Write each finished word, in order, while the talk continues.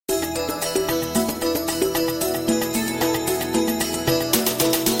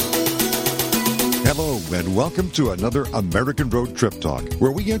and welcome to another American Road Trip Talk,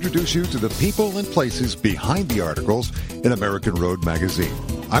 where we introduce you to the people and places behind the articles in American Road Magazine.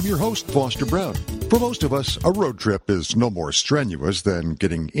 I'm your host, Foster Brown. For most of us, a road trip is no more strenuous than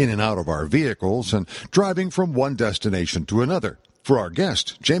getting in and out of our vehicles and driving from one destination to another. For our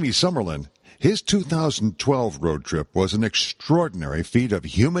guest, Jamie Summerlin, his 2012 road trip was an extraordinary feat of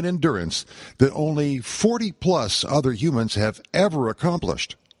human endurance that only 40-plus other humans have ever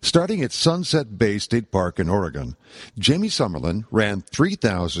accomplished. Starting at Sunset Bay State Park in Oregon, Jamie Summerlin ran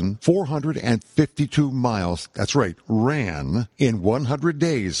 3,452 miles, that's right, ran, in 100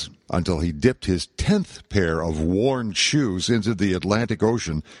 days until he dipped his 10th pair of worn shoes into the Atlantic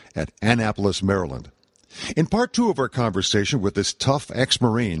Ocean at Annapolis, Maryland. In part two of our conversation with this tough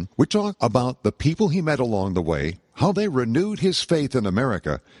ex-Marine, we talk about the people he met along the way, how they renewed his faith in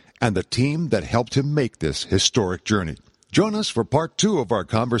America, and the team that helped him make this historic journey. Join us for part two of our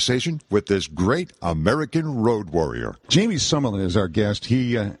conversation with this great American road warrior. Jamie Summerlin is our guest.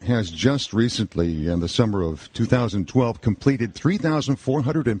 He has just recently, in the summer of 2012, completed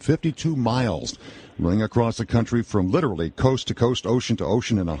 3,452 miles, running across the country from literally coast to coast, ocean to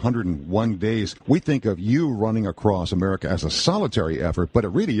ocean in 101 days. We think of you running across America as a solitary effort, but it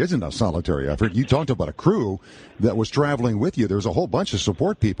really isn't a solitary effort. You talked about a crew that was traveling with you. There's a whole bunch of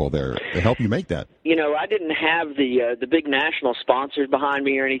support people there to help you make that. You know, I didn't have the big national sponsors behind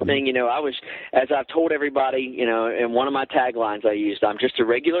me or anything. You know, I was, as I've told everybody, you know, and one of my taglines I used, I'm just a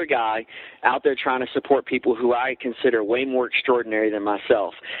regular guy out there trying to support people who I consider way more extraordinary than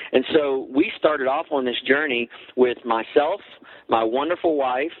myself. And so we started off on this journey with myself, my wonderful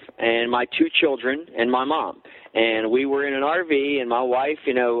wife, and my two children, and my mom. And we were in an RV, and my wife,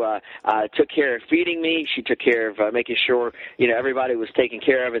 you know, took care of feeding me. She took care of making sure, you know, everybody was taken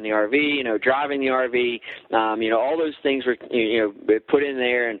care of in the RV, you know, driving the RV, you know, all those things were, you know, put in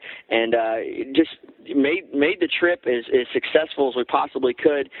there, and just made the trip as successful as we possibly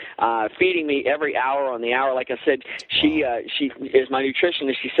could, feeding me every hour on the hour. Like I said, she is my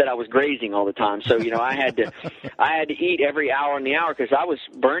nutritionist. She said I was grazing all the time. So, you know, I had to eat every hour on the hour because I was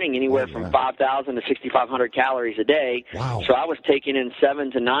burning anywhere from 5,000 to 6,500 calories a day. Wow. So I was taking in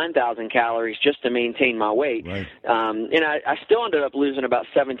 7,000 to 9,000 calories just to maintain my weight. Right. And I still ended up losing about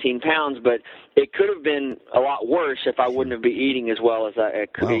 17 pounds, but it could have been a lot worse if I wouldn't have been eating as well as I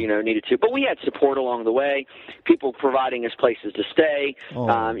could, you know, needed to. But we had support along the way, people providing us places to stay,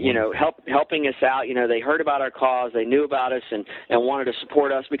 you know, helping us out. You know, they heard about our cause, they knew about us, and wanted to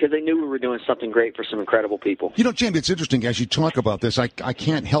support us because they knew we were doing something great for some incredible people. You know, Jamie, it's interesting as you talk about this. I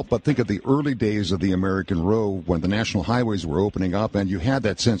can't help but think of the early days of the American road when the national highways were opening up, and you had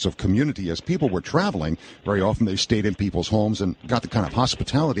that sense of community as people were traveling. Very often they stayed in people's homes and got the kind of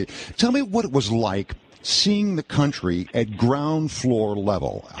hospitality. Tell me what it was like seeing the country at ground floor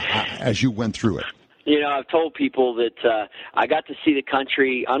level as you went through it. You know, I've told people that I got to see the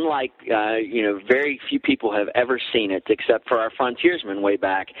country unlike, you know, very few people have ever seen it except for our frontiersmen way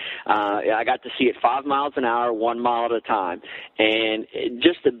back. I got to see it 5 miles an hour, 1 mile at a time. And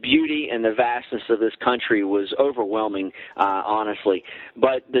just the beauty and the vastness of this country was overwhelming, honestly.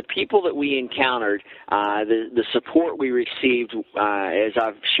 But the people that we encountered, the support we received, as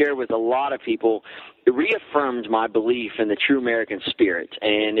I've shared with a lot of people, it reaffirmed my belief in the true American spirit,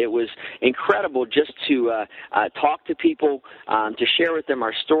 and it was incredible just to talk to people, to share with them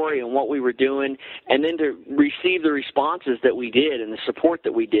our story and what we were doing, and then to receive the responses that we did and the support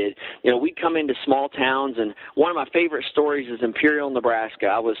that we did. You know, we'd come into small towns, and one of my favorite stories is Imperial, Nebraska.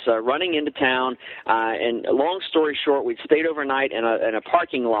 I was running into town, and long story short, we'd stayed overnight in a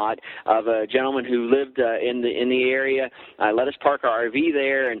parking lot of a gentleman who lived in the area. Let us park our RV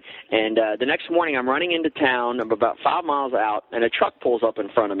there, and the next morning I'm running into town. I'm about 5 miles out, and a truck pulls up in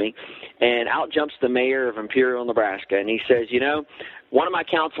front of me, and out jumps the mayor of Imperial, Nebraska, and he says, you know, one of my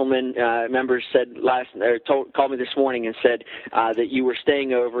councilman members said called me this morning and said that you were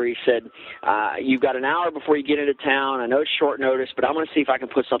staying over. He said, you've got an hour before you get into town. I know it's short notice, but I'm going to see if I can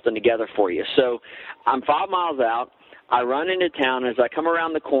put something together for you. So I'm 5 miles out. I run into town. As I come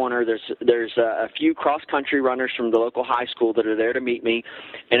around the corner, there's a few cross-country runners from the local high school that are there to meet me.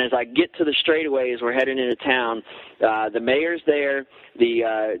 And as I get to the straightaway as we're heading into town, the mayor's there,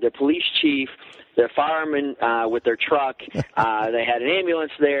 the police chief, the firemen with their truck. They had an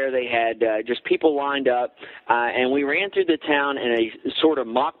ambulance there. They had just people lined up. And we ran through the town in a sort of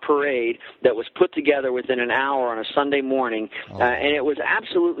mock parade that was put together within an hour on a Sunday morning. And it was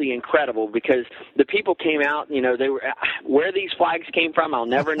absolutely incredible because the people came out, you know, they were where these flags came from, I'll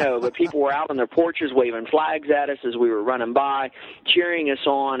never know, but people were out on their porches waving flags at us as we were running by, cheering us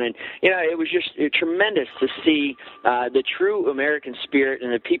on. And, you know, it was just tremendous to see the true American spirit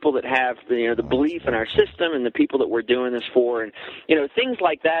and the people that have, you know, the belief in our system and the people that we're doing this for. And, things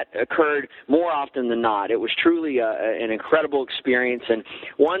like that occurred more often than not. It was truly an incredible experience, and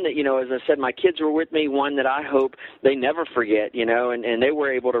one that, as I said, my kids were with me, one that I hope they never forget, and they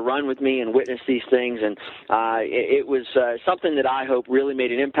were able to run with me and witness these things. And it was something that I hope really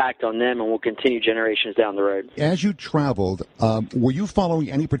made an impact on them and will continue generations down the road. As you traveled, were you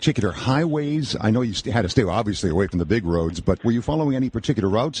following any particular highways? I know you had to stay obviously away from the big roads, but were you following any particular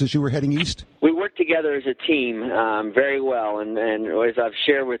routes as you were heading east? We worked together as a team very well, and as I've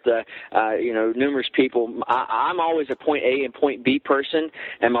shared with numerous people, I'm always a point A and point B person,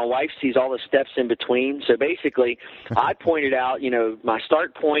 and my wife sees all the steps in between. So basically, I pointed out, my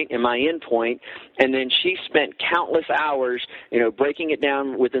start point and my end point, and then she spent countless hours, breaking it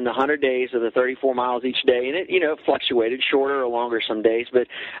down within the 100 days of the 34 miles each day, and it fluctuated, shorter or longer some days. But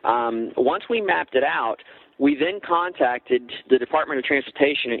once we mapped it out, we then contacted the Department of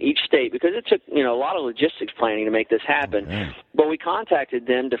Transportation in each state, because it took, a lot of logistics planning to make this happen. Okay. But we contacted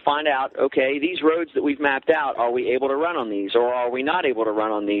them to find out, okay, these roads that we've mapped out, are we able to run on these, or are we not able to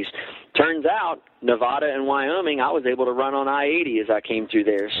run on these? Turns out, Nevada and Wyoming, I was able to run on I-80 as I came through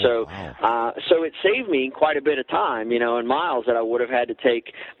there. So so it saved me quite a bit of time, and miles that I would have had to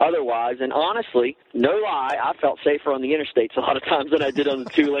take otherwise. And honestly, no lie, I felt safer on the interstates a lot of times than I did on the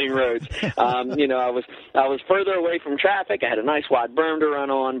two-lane roads. I was further away from traffic. I had a nice wide berm to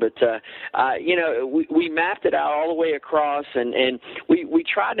run on, but we mapped it out all the way across, and we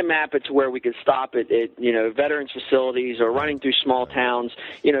tried to map it to where we could stop at veterans facilities or running through small towns,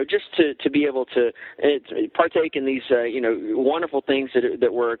 just to be able to partake in these wonderful things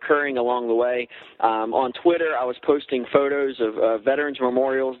that were occurring along the way. On Twitter, I was posting photos of veterans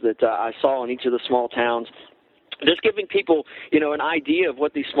memorials that I saw in each of the small towns, just giving people, an idea of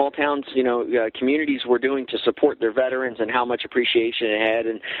what these small towns, communities were doing to support their veterans and how much appreciation it had.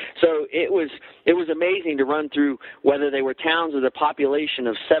 And so it was amazing to run through, whether they were towns with a population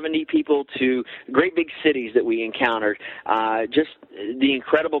of 70 people to great big cities that we encountered. Just the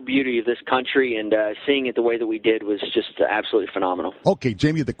incredible beauty of this country, and seeing it the way that we did was just absolutely phenomenal. Okay,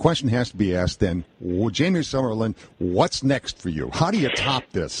 Jamie, the question has to be asked then. Jamie Summerlin, what's next for you? How do you top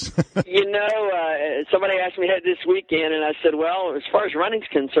this? Somebody asked me that this weekend, and I said, well, as far as running's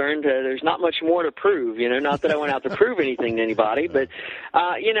concerned, there's not much more to prove. Not that I went out to prove anything to anybody, but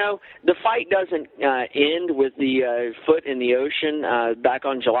the fight doesn't end with the foot in the ocean back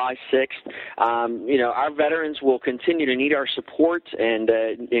on July 6th. Our veterans will continue to need our support and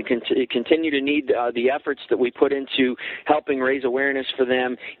continue to need the efforts that we put into helping raise awareness for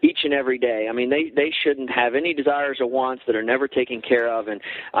them each and every day. I mean, they shouldn't have any desires or wants that are never taken care of, and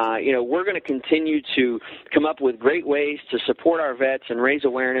we're going to continue to come up with great ways to support our vets and raise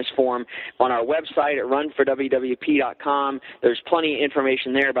awareness for them on our website at runforwwp.com. There's plenty of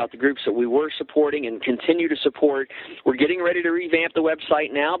information there about the groups that we were supporting and continue to support. We're getting ready to revamp the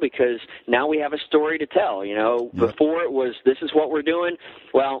website now, because now we have a story to tell. Before it was, this is what we're doing.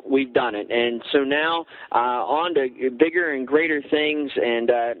 Well, we've done it. And so now on to bigger and greater things,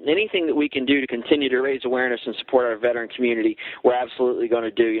 and anything that we can do to continue to raise awareness and support our veteran community, we're absolutely going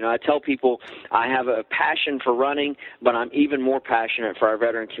to do. I tell people I have a passion for running, but I'm even more passionate for our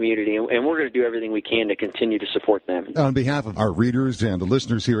veteran community, and we're going to do everything we can to continue to support them. On behalf of our readers and the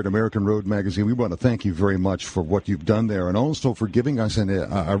listeners here at American Road Magazine, we want to thank you very much for what you've done there, and also for giving us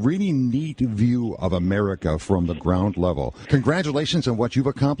a really neat view of America from the ground level. Congratulations on what you've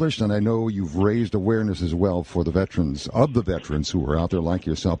accomplished, and I know you've raised awareness as well for the veterans who are out there like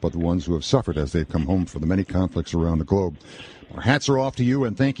yourself, but the ones who have suffered as they've come home from the many conflicts around the globe. Our hats are off to you,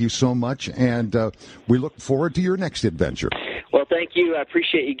 and thank you so much, and we look forward to your next adventure. Well, thank you. I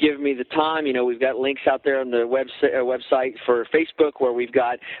appreciate you giving me the time. We've got links out there on the website for Facebook, where we've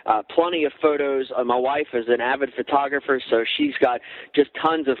got plenty of photos. My wife is an avid photographer, so she's got just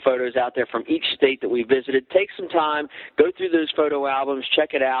tons of photos out there from each state that we visited. Take some time, go through those photo albums,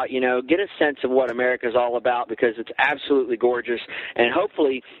 check it out, get a sense of what America's all about, because it's absolutely gorgeous. And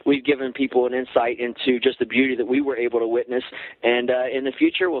hopefully we've given people an insight into just the beauty that we were able to witness. And in the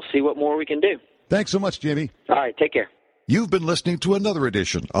future, we'll see what more we can do. Thanks so much, Jamie. All right, take care. You've been listening to another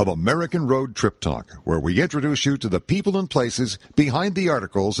edition of American Road Trip Talk, where we introduce you to the people and places behind the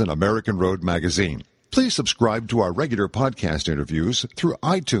articles in American Road Magazine. Please subscribe to our regular podcast interviews through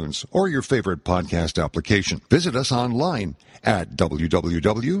iTunes or your favorite podcast application. Visit us online at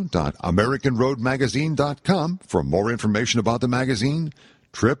www.americanroadmagazine.com for more information about the magazine,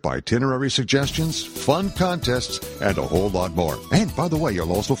 trip itinerary suggestions, fun contests, and a whole lot more. And by the way,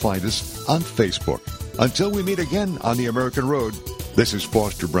 you'll also find us on Facebook. Until we meet again on the American Road, this is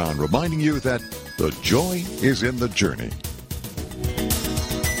Foster Brown reminding you that the joy is in the journey.